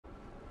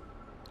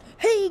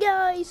Hey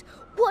guys,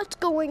 what's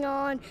going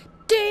on?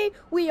 Today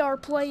we are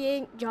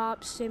playing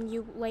Job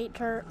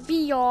Simulator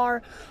VR.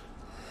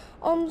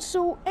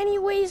 So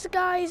anyways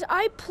guys,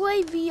 I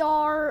play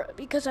VR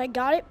because I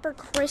got it for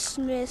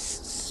Christmas,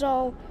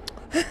 so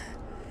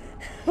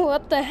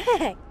what the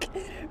heck,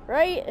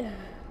 right?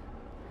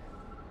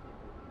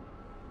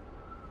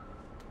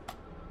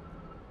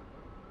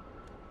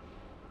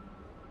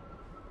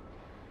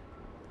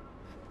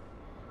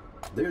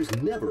 There's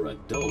never a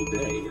dull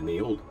day in the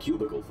old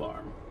cubicle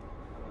farm.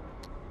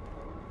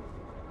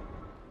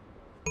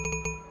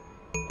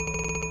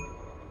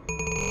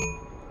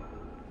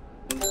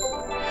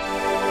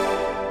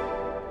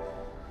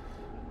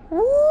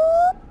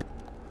 Whoop!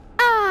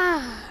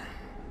 Ah!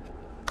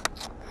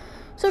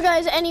 So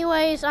guys,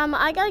 anyways,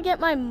 I gotta get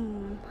my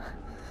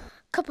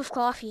cup of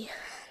coffee.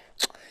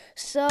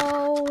 So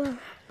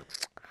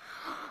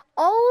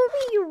I'll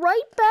be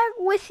right back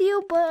with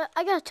you, but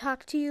I gotta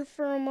talk to you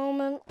for a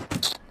moment.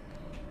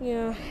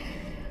 Yeah.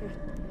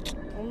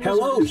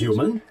 Hello,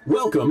 human.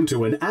 Welcome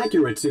to an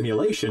accurate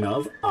simulation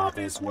of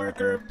office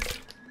worker.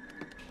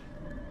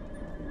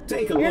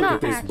 Take a look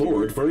at this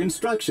board for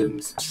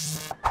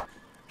instructions.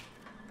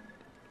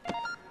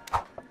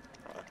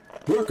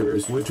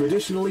 Workers would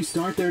traditionally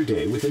start their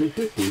day with an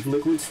addictive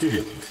liquid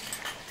stimulant.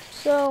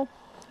 So,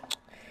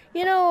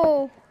 you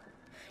know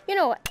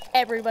what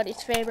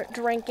everybody's favorite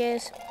drink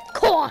is?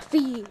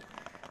 Coffee!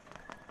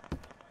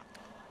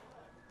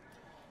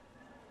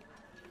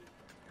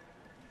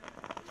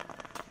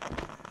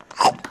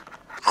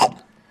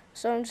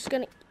 So I'm just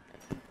gonna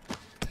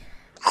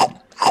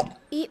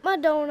eat my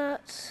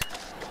donuts,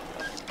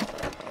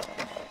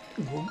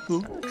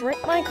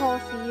 drink my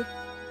coffee.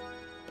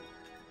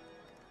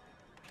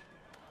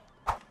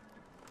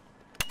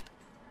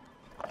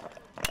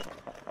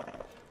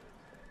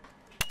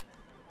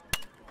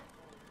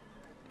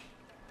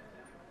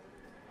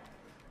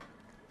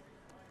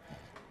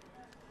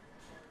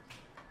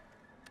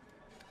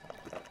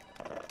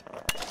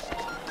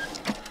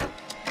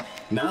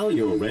 Now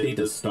you're ready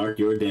to start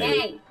your day.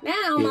 Hey,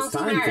 now it's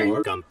time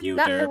for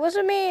computer. Nah, it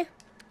wasn't me.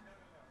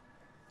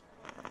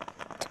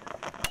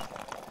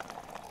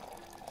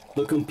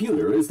 The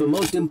computer is the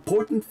most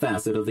important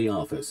facet of the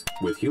office,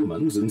 with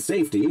humans and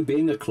safety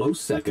being a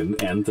close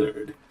second and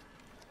third.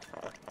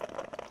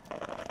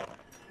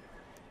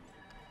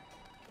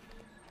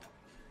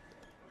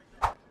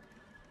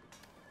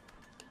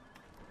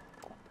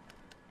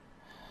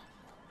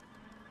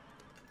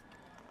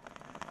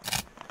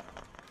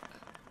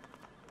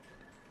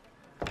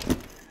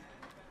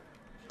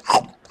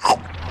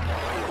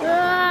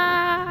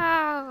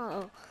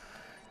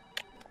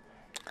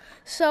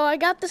 So I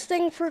got this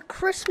thing for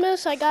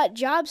Christmas. I got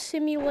Job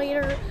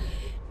Simulator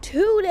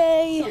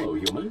today. Hello,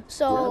 human.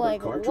 So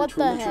like, what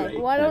the heck?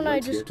 Why don't I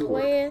just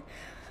play it?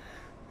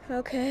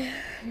 Okay,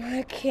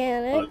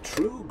 mechanic. A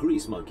true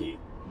grease monkey.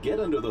 Get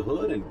under the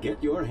hood and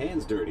get your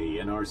hands dirty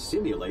in our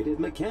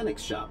simulated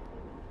mechanics shop.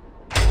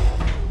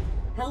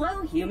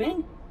 Hello,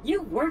 human.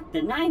 You worked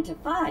the 9 to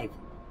 5,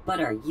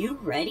 but are you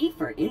ready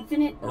for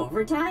infinite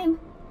overtime?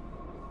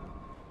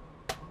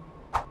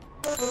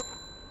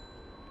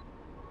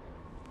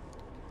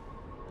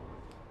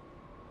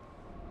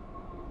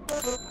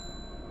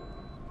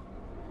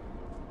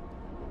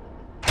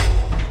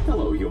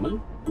 Hello,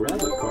 human.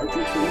 Grab a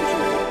cartridge from the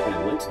tray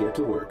and let's get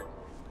to work.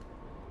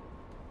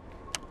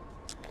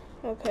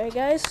 Okay,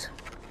 guys.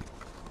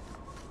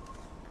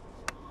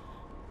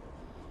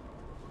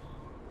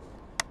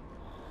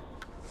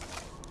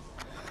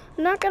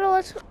 I'm not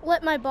gonna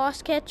let my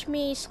boss catch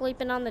me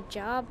sleeping on the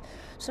job,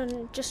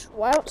 so just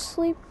why don't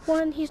sleep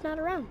when he's not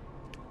around?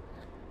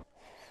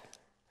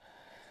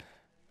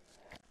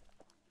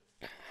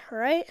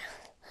 Right?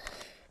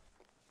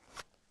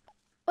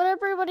 What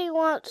everybody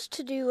wants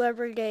to do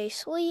every day.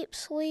 Sleep,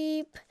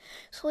 sleep,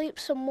 sleep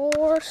some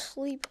more,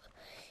 sleep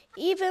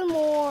even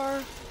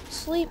more,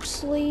 sleep,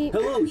 sleep.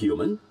 Hello,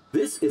 human.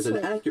 This is an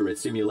accurate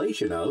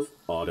simulation of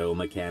auto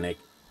mechanic.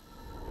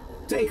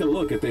 Take a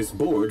look at this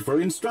board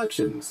for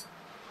instructions.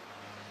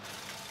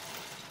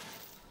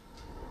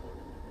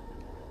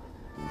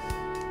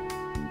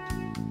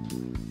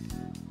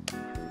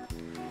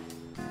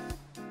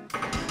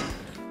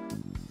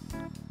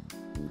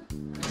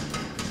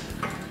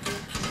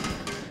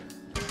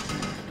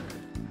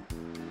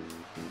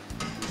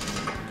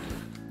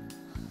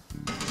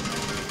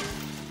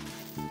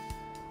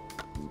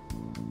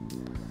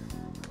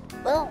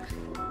 Well,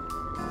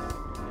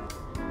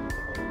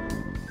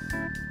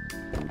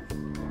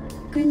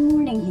 good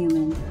morning,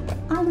 human.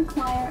 I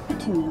require a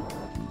tune-up.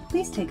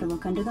 Please take a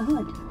look under the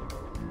hood.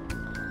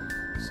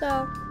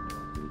 so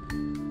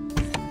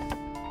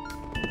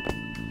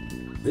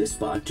This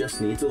spot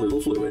just needs a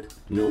little fluid.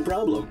 No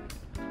problem.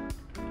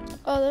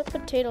 oh, that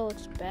potato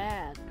looks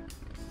bad.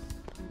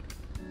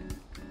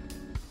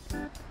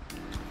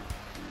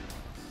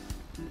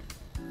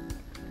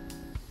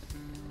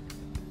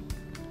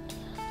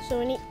 So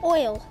we need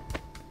oil.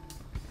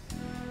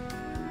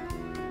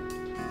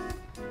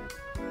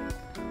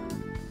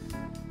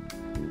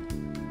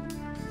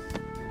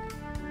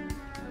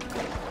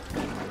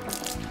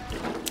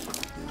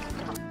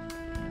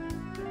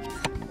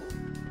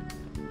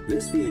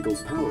 This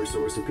vehicle's power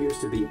source appears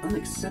to be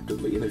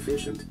unacceptably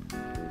inefficient.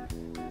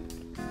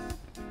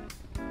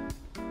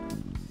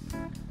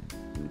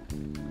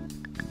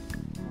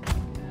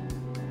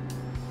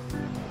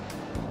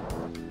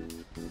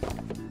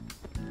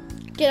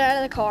 Get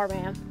out of the car,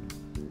 man.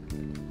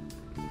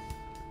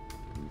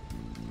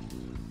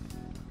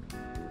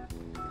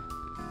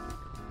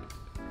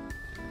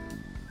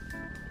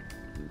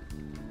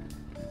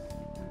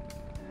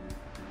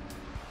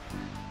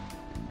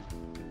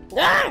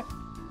 Ah!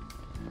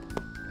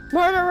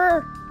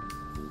 Murderer!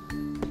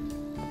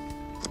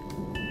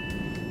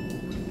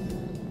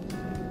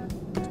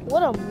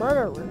 What a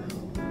murderer.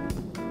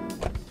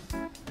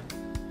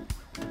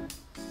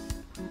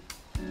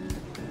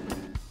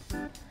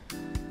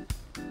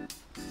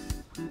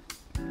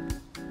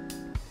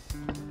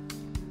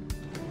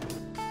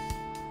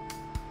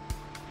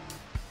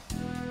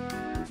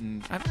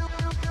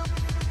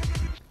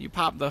 You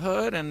pop the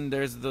hood and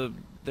there's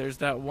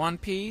that one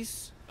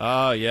piece.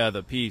 Oh yeah,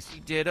 the piece we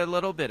did a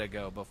little bit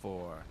ago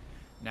before.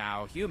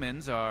 Now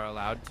humans are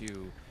allowed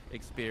to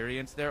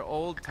experience their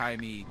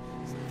old-timey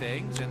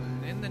things,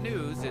 and in the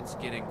news it's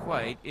getting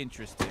quite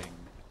interesting.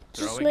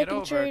 Just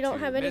making sure you don't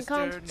have any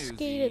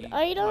confiscated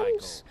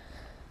items.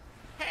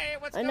 Hey,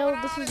 what's I know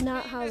this is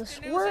not how this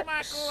works.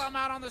 Michael. I'm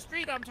out on the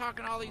street. I'm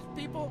talking to all these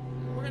people.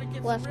 We're gonna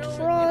get Left some real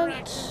front.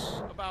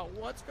 interaction about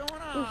what's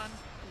going on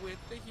with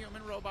the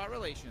human-robot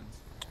relations.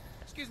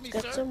 Excuse me,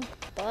 Got sir. some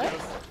butt.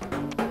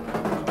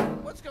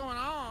 What's going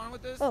on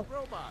with this Oh.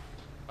 robot?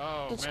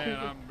 Oh That's man,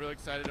 cool. I'm really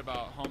excited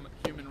about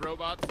human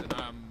robots, and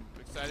I'm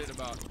excited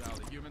about how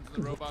the humans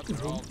and the robots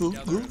are all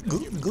together, and the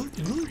humans are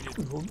getting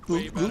treated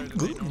way better than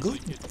they normally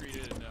get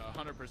treated, and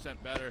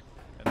 100% better,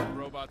 and the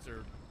robots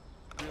are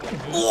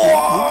really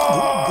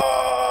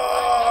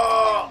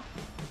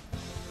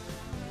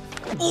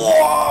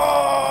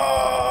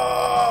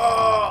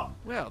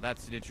Well,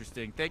 that's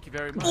interesting. Thank you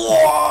very much. It's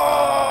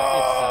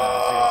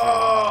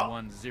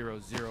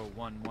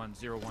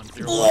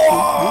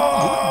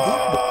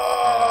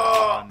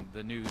 0011001101 on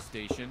the news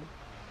station.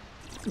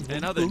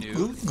 In other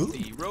news,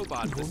 the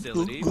robot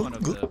facility, one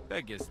of the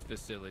biggest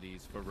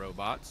facilities for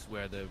robots,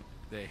 where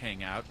they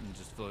hang out and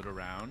just float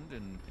around,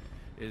 and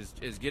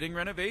is getting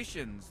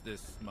renovations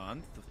this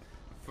month.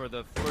 For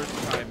the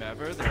first time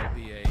ever, there'll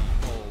be a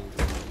whole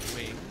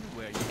wing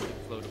where you can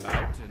float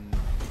about and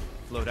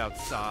float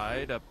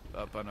outside up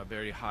on a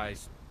very high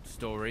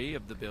story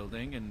of the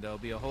building, and there'll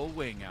be a whole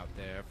wing out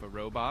there for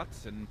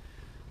robots, and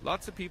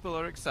lots of people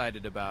are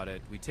excited about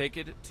it. We take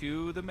it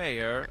to the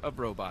mayor of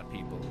Robot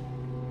People.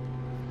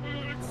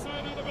 We're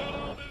excited about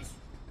all this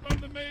from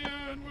the mayor,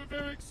 and we're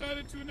very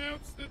excited to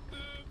announce that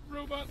the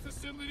robot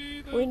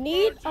facility, We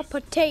need a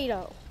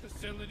potato.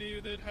 facility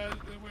that has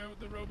where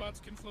the robots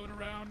can float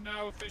around,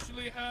 now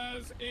officially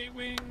has a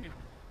wing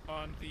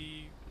on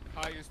the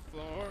highest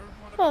floor.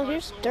 One of Oh, the high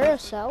here's floors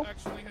Duracell. that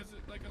actually has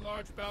like a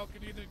large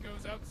balcony that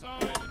goes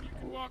outside, and you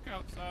can walk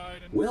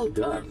outside. And Well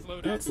done.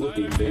 float That's outside.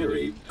 looking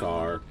very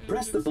car. And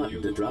Press the it's button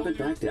you to drop it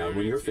whole back down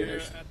when you're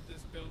experience finished. here at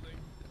this building.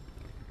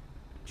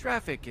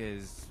 Traffic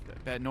is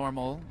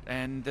normal,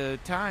 and the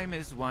time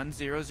is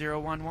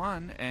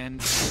 1:0011,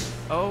 and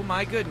oh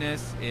my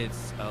goodness,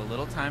 it's a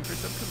little time for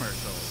some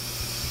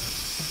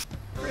commercials.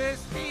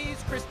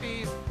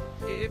 Crispies,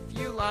 if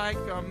you like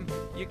them,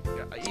 you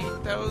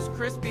eat those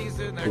Crispies,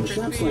 and they're In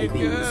shops crispy like and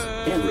these,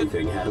 good.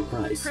 everything had a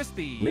price.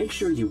 Crispies. Make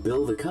sure you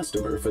bill the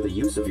customer for the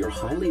use of your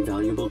highly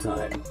valuable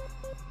time.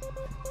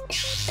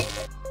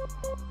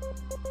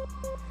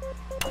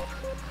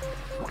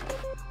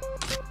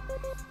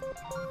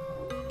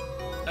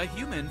 A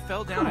human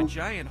fell down a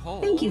giant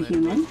hole. Thank you, and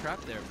human. was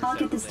trapped there for I'll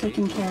get this several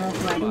taken days. care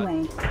of right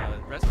away.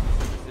 Rescue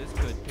services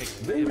could pick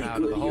Very him out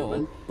of good, the hole.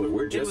 human, but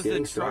we're It just was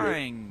getting the started.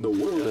 trying The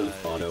world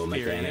of auto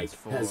experience mechanic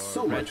for has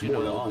so much more to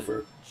Reginald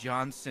offer.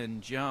 Johnson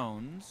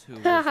Jones, who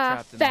was Haha,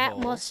 trapped in the fat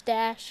hole.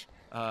 mustache.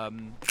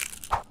 Um,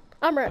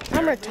 I'm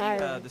apparently,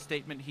 retired. the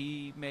statement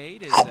he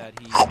made is that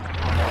he's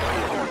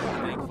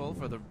thankful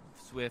for the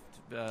swift,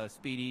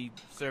 speedy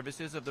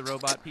services of the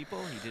robot people.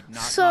 He did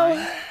not So-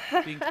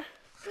 mind being...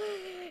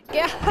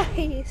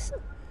 Guys,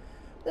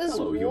 this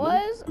Hello, human.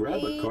 was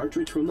Grab a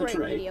cartridge from the great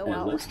tray video and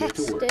well let's get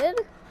to work.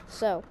 tested.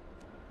 So,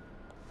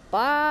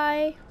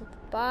 bye.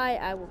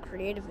 I will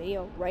create a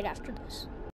video right after this.